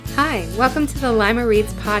Hi, welcome to the Lima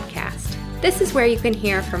Reads podcast. This is where you can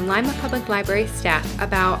hear from Lima Public Library staff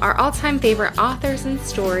about our all-time favorite authors and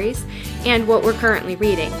stories and what we're currently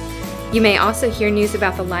reading. You may also hear news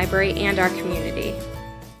about the library and our community.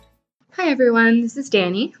 Hi everyone, this is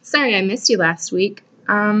Danny. Sorry I missed you last week.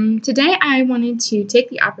 Today I wanted to take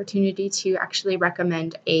the opportunity to actually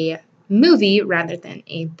recommend a movie rather than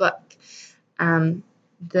a book.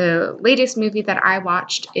 The latest movie that I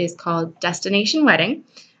watched is called Destination Wedding,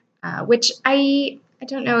 which I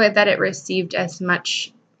don't know that it received as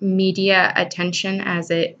much media attention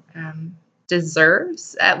as it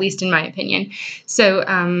deserves, at least in my opinion.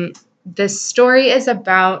 So the story is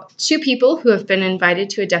about two people who have been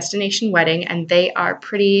invited to a destination wedding, and they are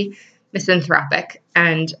pretty misanthropic.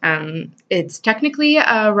 And it's technically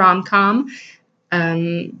a rom-com,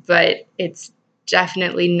 but it's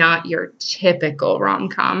definitely not your typical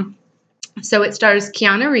rom-com. So it stars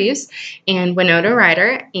Keanu Reeves and Winona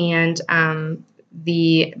Ryder, and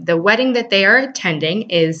the wedding that they are attending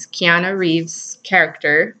is Keanu Reeves'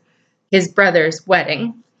 character, his brother's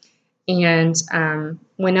wedding, and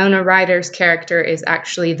Winona Ryder's character is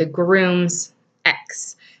actually the groom's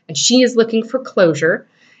ex, and she is looking for closure,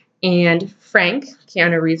 and Frank,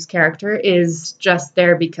 Keanu Reeves' character, is just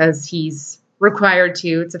there because he's required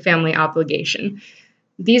to. It's a family obligation.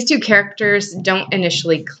 These two characters don't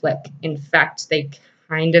initially click. In fact, they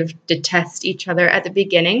kind of detest each other at the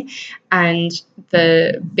beginning, and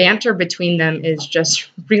the banter between them is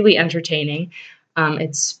just really entertaining.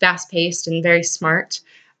 It's fast-paced and very smart,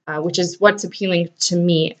 which is what's appealing to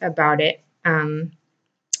me about it. And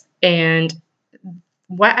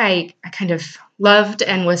what I kind of loved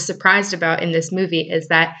and was surprised about in this movie is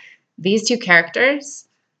that these two characters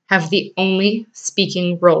have the only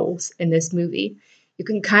speaking roles in this movie. You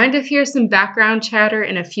can kind of hear some background chatter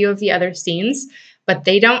in a few of the other scenes, but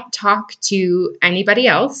they don't talk to anybody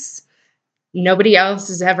else. Nobody else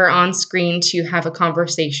is ever on screen to have a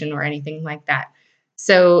conversation or anything like that.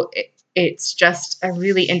 So it's just a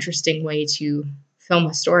really interesting way to film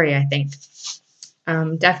a story, I think.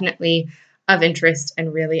 Definitely of interest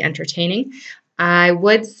and really entertaining. I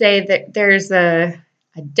would say that there's a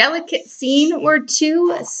delicate scene or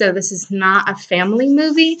two, so this is not a family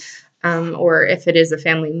movie, or if it is a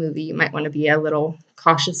family movie, you might want to be a little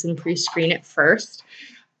cautious and pre-screen it first,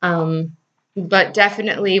 but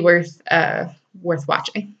definitely worth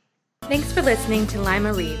watching. Thanks for listening to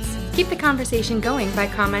Lima Reads. Keep the conversation going by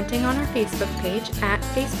commenting on our Facebook page at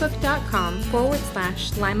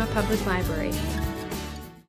facebook.com/Lima Public Library.